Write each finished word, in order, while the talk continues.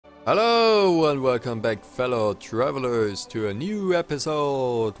Hello and welcome back, fellow travelers, to a new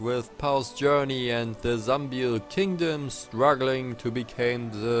episode with Pau's journey and the Zunbil kingdom struggling to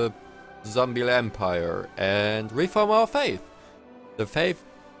become the Zunbil Empire and reform our faith, the faith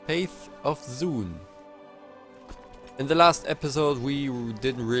of Zun. In the last episode we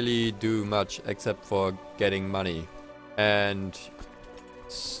didn't really do much except for getting money and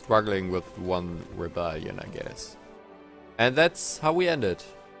struggling with one rebellion, I guess. And that's how we ended.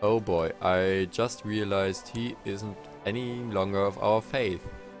 Oh boy, I just realized he isn't any longer of our faith.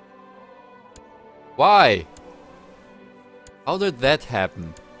 Why? How did that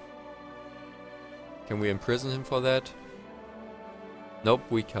happen? Can we imprison him for that? Nope,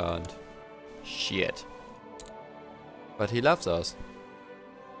 we can't. Shit. But he loves us.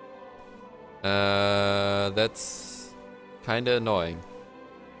 That's kinda annoying.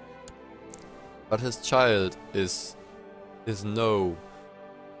 But his child is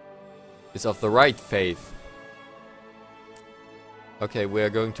of the right faith. Okay, we are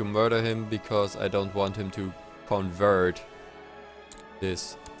going to murder him because I don't want him to convert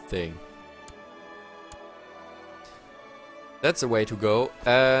this thing. That's the way to go.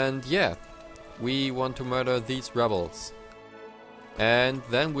 And yeah, we want to murder these rebels. And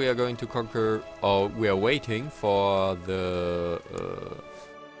then we are going to conquer, or we are waiting for the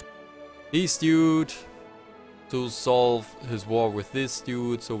this dude to solve his war with this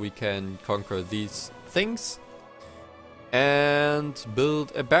dude so we can conquer these things and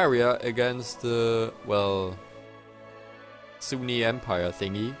build a barrier against the, well, Sunni Empire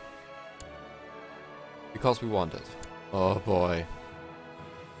thingy, because we want it. Oh boy.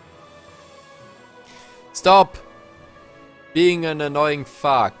 Stop being an annoying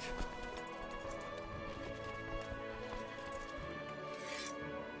fuck.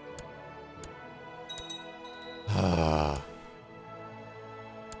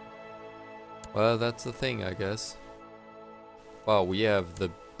 Well, that's the thing, I guess. Wow, we have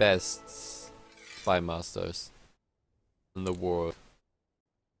the best spy masters in the world.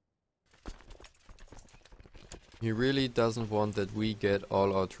 He really doesn't want that we get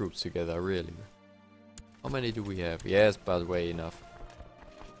all our troops together, really. How many do we have? Yes, by the way, enough.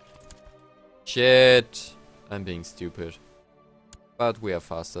 Shit! I'm being stupid. But we are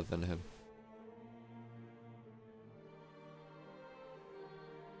faster than him.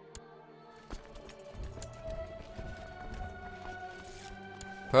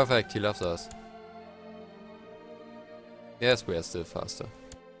 Perfect, he loves us. Yes, we are still faster.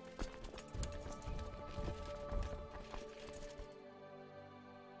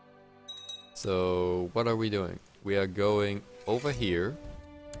 So, what are we doing? We are going over here.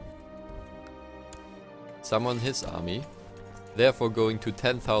 Summon his army. Therefore going to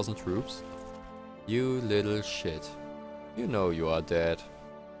 10,000 troops. You little shit. You know you are dead.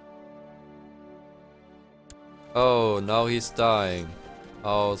 Oh, now he's dying.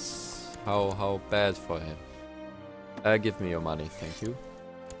 How bad for him. Give me your money, thank you.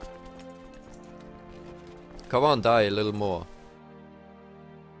 Come on, die a little more.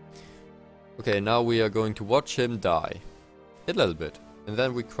 Okay, now we are going to watch him die. A little bit. And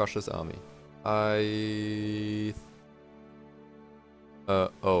then we crush his army.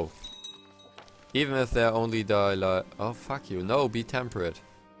 Oh. Even if they only die like... Oh, fuck you. No, be temperate.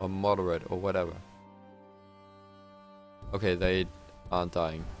 Or moderate, or whatever. Okay, they aren't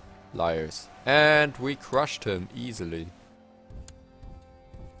dying. Liars. And we crushed him easily.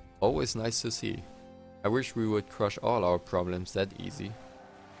 Always nice to see. I wish we would crush all our problems that easy.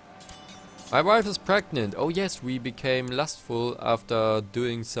 My wife is pregnant. Oh yes, we became lustful after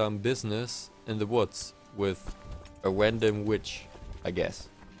doing some business in the woods with a random witch, I guess.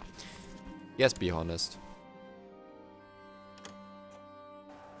 Yes, be honest.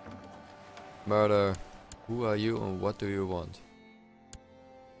 Murder. Who are you and what do you want?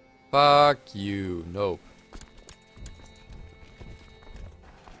 Fuck you. Nope.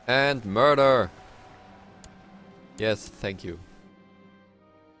 And murder. Yes, thank you.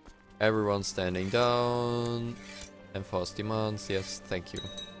 Everyone standing down. Enforce demands. Yes, thank you.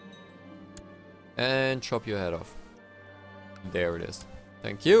 And chop your head off. There it is.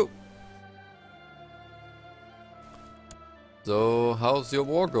 Thank you. So, how's your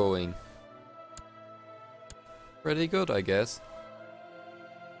war going? Pretty good, I guess.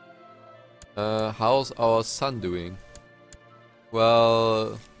 How's our son doing?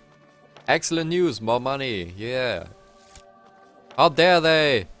 Well, excellent news, more money, yeah. How dare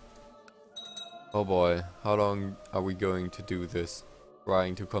they? Oh boy, how long are we going to do this?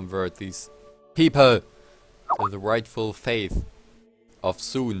 Trying to convert these people to the rightful faith of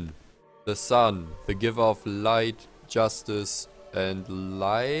Zun, the sun, the giver of light, justice, And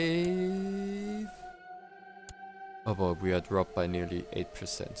life. Oh boy, we are dropped by nearly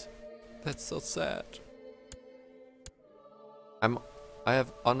 8%. That's so sad. I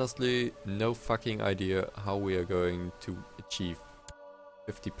have honestly no fucking idea how we are going to achieve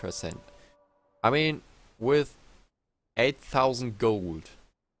 50%. I mean, with 8,000 gold,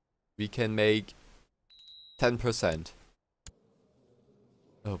 we can make 10%.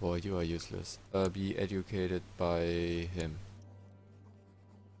 Oh boy, you are useless. Be educated by him.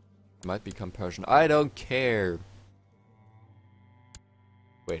 Might become Persian. I don't care.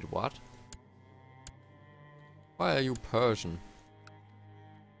 Wait, what? Why are you Persian?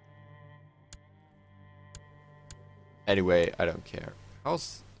 Anyway, I don't care.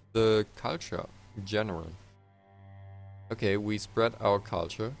 How's the culture in general? Okay, we spread our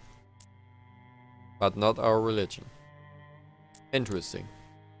culture, but not our religion. Interesting.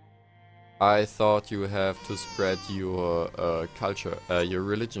 I thought you have to spread your culture, your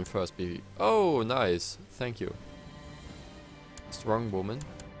religion first. Oh, nice. Thank you. Strong woman.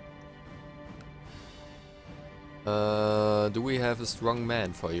 Do we have a strong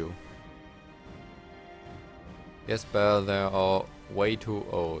man for you? Yes, but they are way too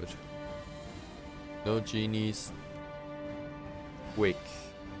old. No genies. Quick.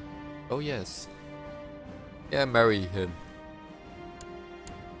 Oh yes. Yeah, marry him.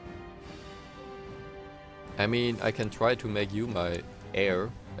 I mean, I can try to make you my heir,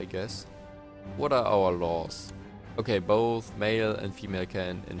 I guess. What are our laws? Okay, both male and female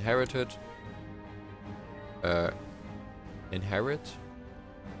can inherit it. Inherit?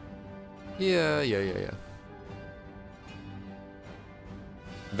 Yeah.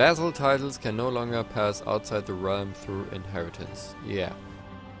 Vassal titles can no longer pass outside the realm through inheritance. Yeah.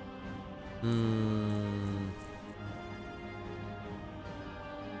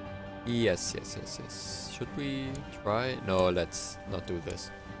 Yes. Should we try? No, let's not do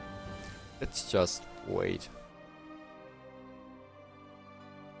this. Let's just wait.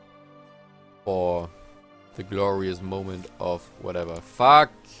 For the glorious moment of whatever.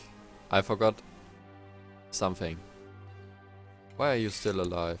 Fuck! I forgot something. Why are you still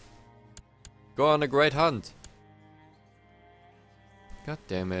alive? Go on a great hunt! God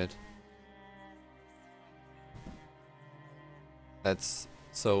damn it. That's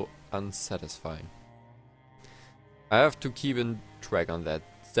so unsatisfying. I have to keep in track on that.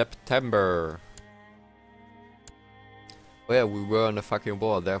 September. Oh yeah, we were on a fucking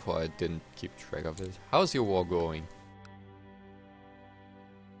war, therefore I didn't keep track of it. How's your war going?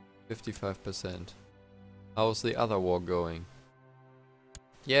 55%. How's the other war going?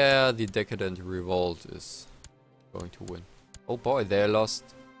 Yeah, the Decadent Revolt is going to win. Oh boy, they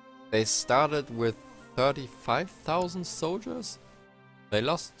lost. They started with 35,000 soldiers? They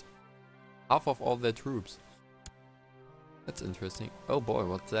lost half of all their troops. That's interesting. Oh boy,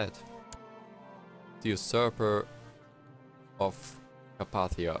 what's that? The Usurper of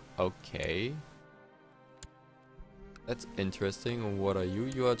Carpathia. Okay. That's interesting. What are you?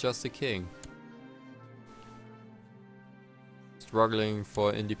 You are just a king. Struggling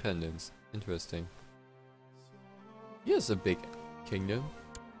for independence. Interesting. Here's a big kingdom.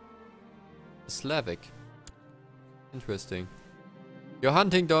 Slavic. Interesting. Your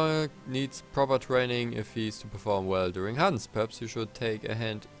hunting dog needs proper training if he's to perform well during hunts. Perhaps you should take a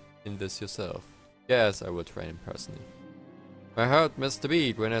hand in this yourself. Yes, I will train him personally. My heart missed a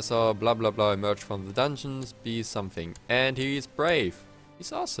beat when I saw blah blah blah emerge from the dungeons. Be something. And he's brave.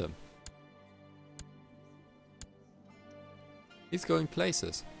 He's awesome. He's going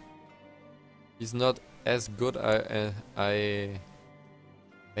places. He's not as good I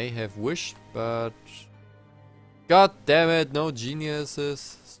may have wished, but god damn it, no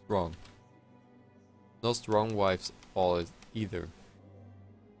geniuses. Strong. No strong wives all either.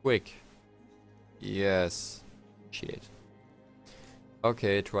 Quick. Yes. Shit.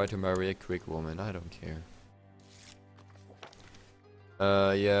 Okay, try to marry a quick woman. I don't care.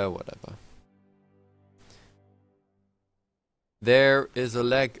 Yeah, whatever. There is a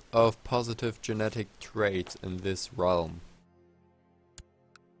lack of positive genetic traits in this realm.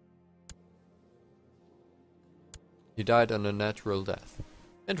 He died on a natural death.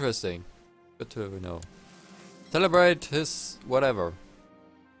 Interesting. Good to know. Celebrate his whatever.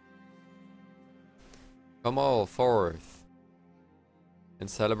 Come all forth and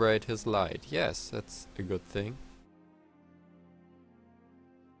celebrate his light. Yes, that's a good thing.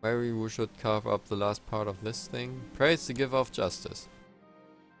 Maybe we should carve up the last part of this thing. Praise the giver of justice.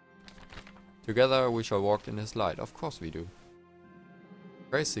 Together we shall walk in his light. Of course we do.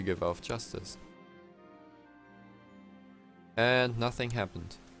 Praise the giver of justice. And nothing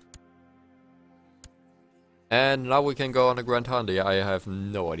happened. And now we can go on a grand hunt. I have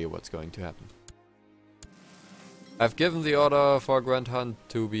no idea what's going to happen. I've given the order for a grand hunt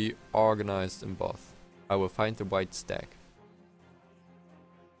to be organized in both. I will find the white stag.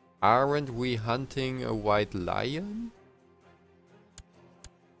 Aren't we hunting a white lion?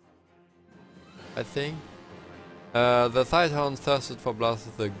 I think. The Thighthounds thirsted for blood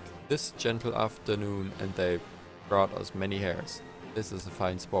this gentle afternoon and they brought us many hares. This is a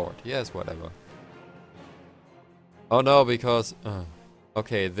fine sport. Yes, whatever. Oh no, because...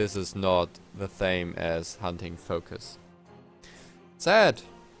 okay, this is not the same as hunting focus. Sad.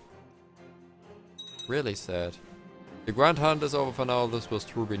 Really sad. The grand hunt is over for now. This was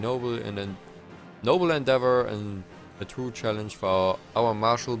truly noble and a noble endeavor and a true challenge for our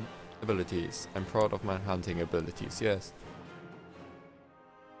martial abilities. I'm proud of my hunting abilities, yes.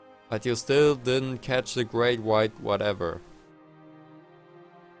 But you still didn't catch the great white whatever.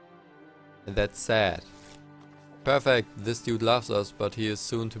 And that's sad. Perfect, this dude loves us, but he is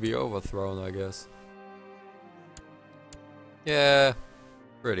soon to be overthrown, I guess. Yeah,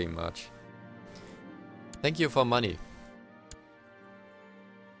 pretty much. Thank you for money.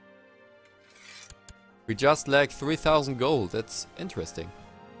 We just lack 3000 gold, that's interesting.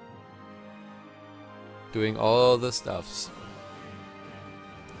 Doing all the stuffs.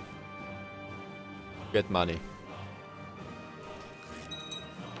 Get money.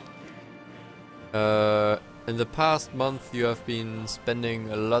 In the past month you have been spending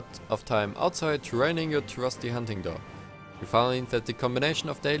a lot of time outside training your trusty hunting dog. You find that the combination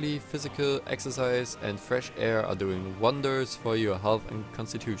of daily physical exercise and fresh air are doing wonders for your health and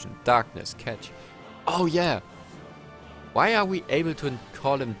constitution. Darkness, catch. Oh yeah! Why are we able to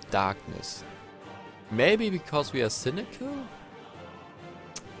call him Darkness? Maybe because we are cynical?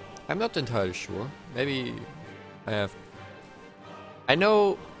 I'm not entirely sure. Maybe I have... I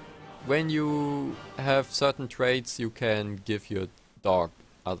know when you have certain traits you can give your dog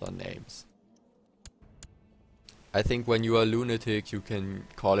other names. I think when you are lunatic you can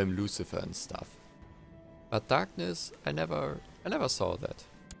call him Lucifer and stuff. But Darkness, I never saw that.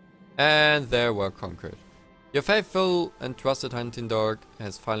 And there we're conquered. Your faithful and trusted hunting dog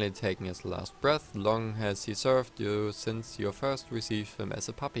has finally taken his last breath. Long has he served you since you first received him as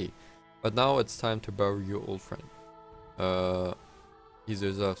a puppy. But now it's time to bury your old friend. He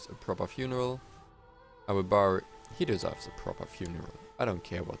deserves a proper funeral. I will bury... He deserves a proper funeral. I don't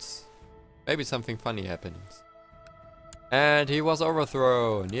care what's... Maybe something funny happens. And he was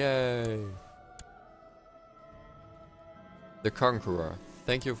overthrown. Yay! The Conqueror.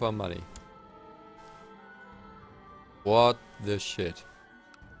 Thank you for money. What the shit?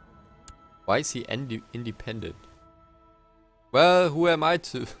 Why is he independent? Well, who am I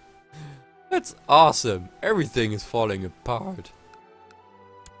to... That's awesome. Everything is falling apart.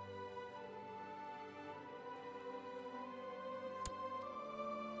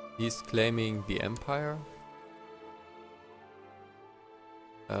 He's claiming the Empire?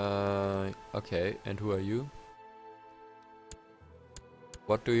 Okay, and who are you?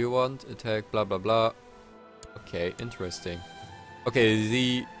 What do you want? Attack, blah blah blah. Okay, interesting.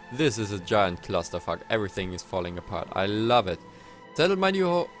 Okay, this is a giant clusterfuck. Everything is falling apart. I love it. Saddle my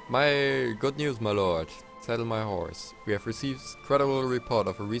good news, my lord. Saddle my horse. We have received credible report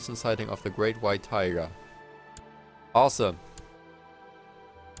of a recent sighting of the great white tiger. Awesome.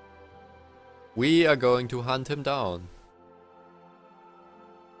 We are going to hunt him down.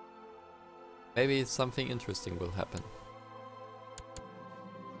 Maybe something interesting will happen.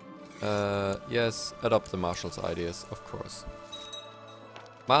 Yes, adopt the marshal's ideas, of course.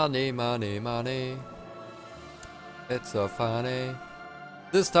 Money, money, money. It's so funny.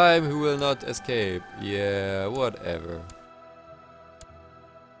 This time he will not escape. Yeah, whatever.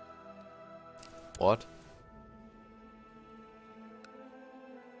 What?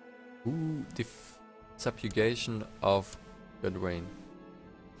 Ooh, the subjugation of good rain.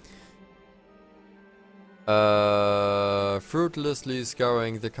 Fruitlessly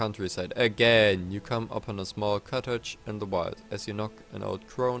scouring the countryside. Again, you come upon a small cottage in the wild. As you knock, an old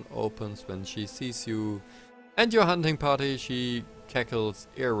crone opens when she sees you and your hunting party. She cackles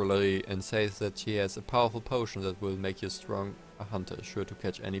eerily and says that she has a powerful potion that will make you strong a hunter, sure to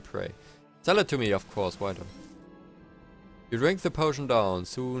catch any prey. Sell it to me, of course, why don't? You drink the potion down.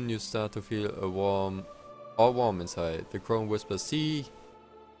 Soon you start to feel all warm inside. The crone whispers, see?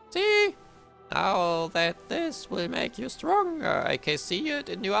 See? Now that this will make you stronger, I can see it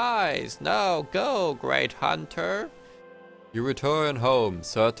in your eyes. Now go, great hunter. You return home,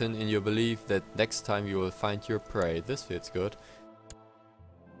 certain in your belief that next time you will find your prey. This feels good.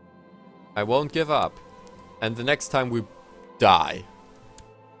 I won't give up. And the next time we die.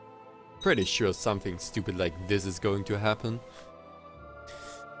 Pretty sure something stupid like this is going to happen.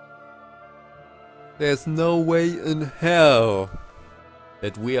 There's no way in hell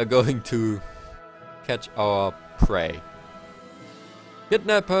that we are going to catch our prey.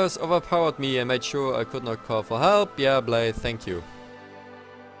 Kidnappers overpowered me and made sure I could not call for help. Yeah, Blade, thank you.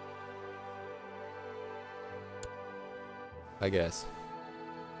 I guess.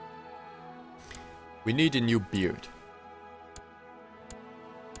 We need a new beard.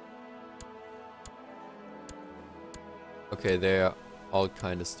 Okay, they are all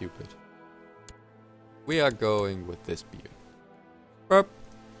kinda stupid. We are going with this beard. Burp.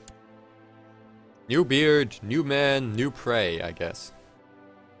 New beard, new man, new prey, I guess.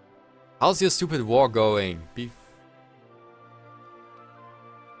 How's your stupid war going?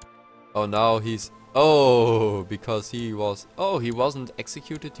 Oh, now he's... Oh, because he was... Oh, he wasn't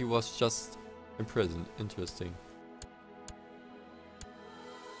executed, he was just imprisoned. Interesting.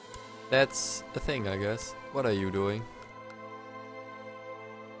 That's a thing, I guess. What are you doing?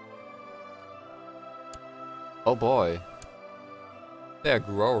 Oh boy. They're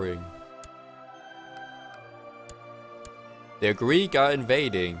growing. The Greek are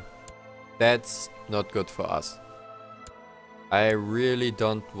invading. That's not good for us. I really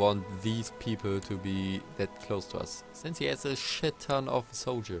don't want these people to be that close to us, since he has a shit ton of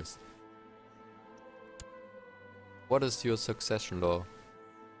soldiers. What is your succession law?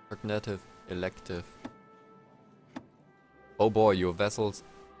 Cognitive, elective. Oh boy, your vassals.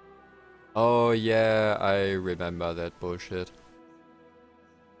 Oh yeah, I remember that bullshit.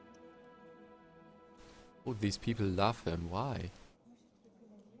 Oh, these people love him. Why?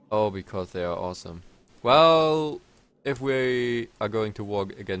 Oh, because they are awesome. Well, if we are going to war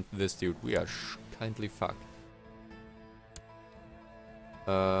against this dude, we are kindly fucked.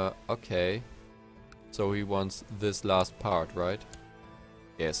 Okay. So he wants this last part, right?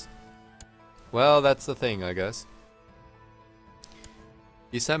 Yes. Well, that's the thing, I guess.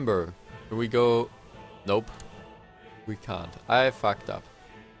 December. Can we go... Nope. We can't. I fucked up.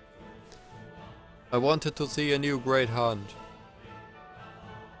 I wanted to see a new great hunt.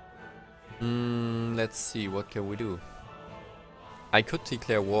 Let's see, what can we do? I could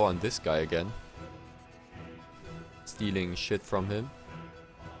declare war on this guy again. Stealing shit from him.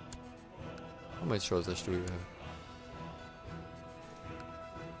 How many choices do you have?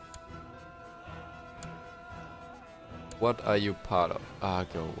 What are you part of? Ah,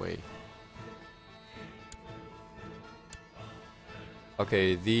 go away.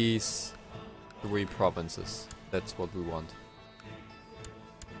 Okay, these 3 provinces. That's what we want.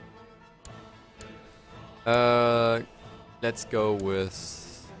 Let's go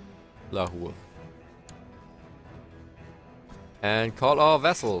with Lahore. And call our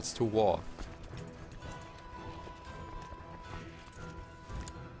vassals to war.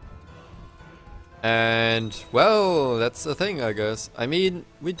 And, well, that's the thing, I guess. I mean,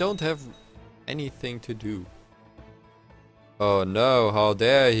 we don't have anything to do. Oh no, how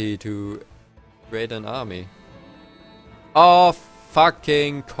dare he to create an army. Of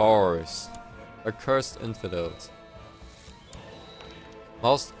fucking course. Accursed infidels.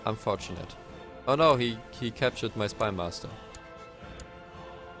 Most unfortunate. Oh no, he captured my spy master.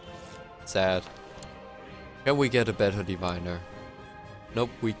 Sad. Can we get a better diviner?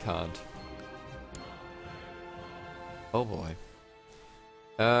 Nope, we can't. Oh boy.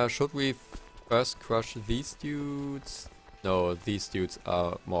 Should we first crush these dudes? No, these dudes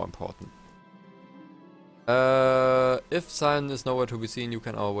are more important. If Zion is nowhere to be seen, you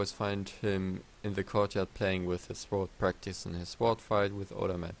can always find him in the courtyard playing with his sword, practicing his sword fight with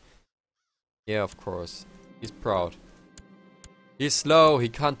older men. Yeah, of course. He's proud. He's slow, he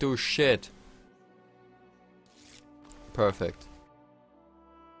can't do shit. Perfect.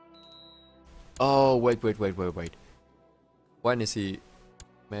 Oh, wait. When is he?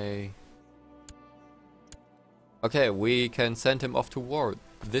 May. Okay, we can send him off to war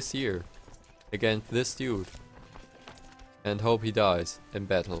this year. Against this dude. And hope he dies in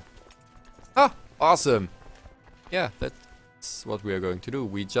battle. Ah! Awesome! Yeah, that's what we are going to do.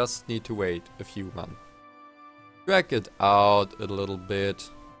 We just need to wait a few months. Drag it out a little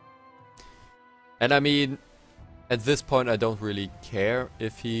bit. And I mean, at this point I don't really care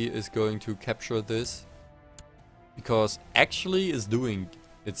if he is going to capture this. Because actually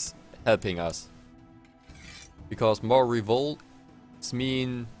it's helping us. Because more revolts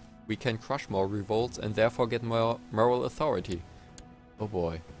mean we can crush more revolts and therefore get more moral authority. Oh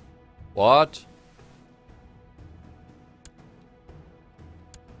boy. What?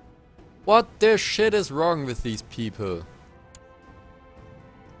 What the shit is wrong with these people?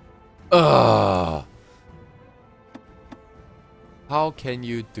 Ugh. How can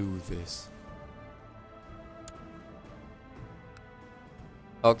you do this?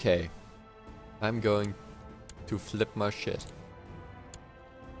 Okay. I'm going to flip my shit.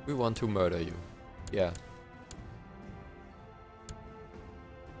 We want to murder you. Yeah.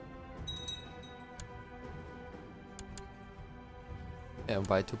 And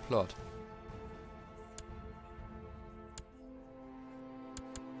why to plot?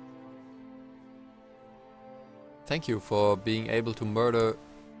 Thank you for being able to murder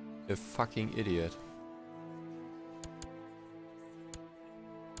a fucking idiot.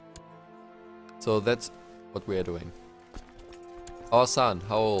 So that's what we are doing. Our son,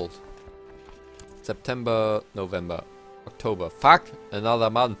 how old? September, November, October. Fuck! Another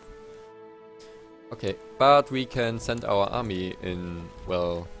month. Okay, but we can send our army in,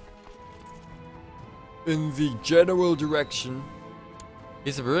 well, in the general direction.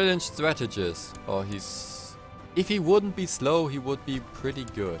 He's a brilliant strategist, or he's... If he wouldn't be slow, he would be pretty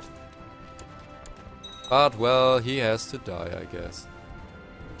good. But, well, he has to die, I guess.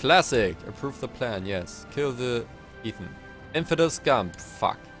 Classic! Approve the plan, yes. Kill the Ethan. Infidel scum,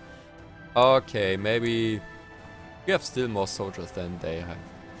 fuck. Okay, maybe... We have still more soldiers than they have.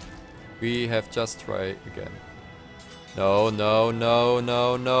 We have just tried again. No, no, no,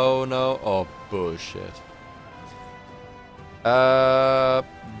 no, no, no. Oh, bullshit.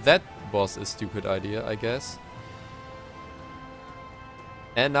 That was a stupid idea, I guess.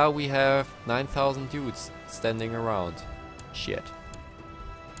 And now we have 9,000 dudes standing around. Shit.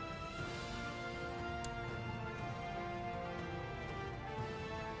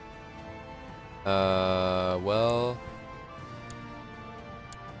 Well...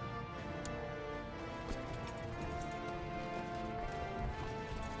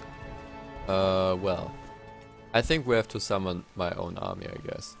 well... I think we have to summon my own army, I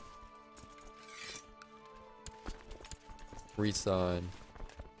guess. Resign.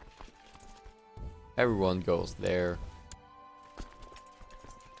 Everyone goes there.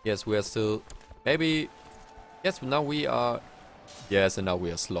 Yes, we are still... Maybe... Yes, now we are... Yes, and now we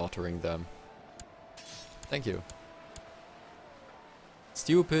are slaughtering them. Thank you.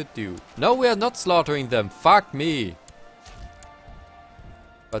 Stupid dude. No, we are not slaughtering them. Fuck me.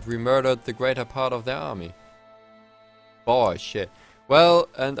 But we murdered the greater part of their army. Boy, shit. Well,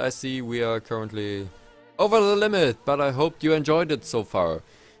 and I see we are currently over the limit, but I hope you enjoyed it so far.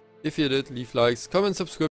 If you did, leave likes, comments, subscribe.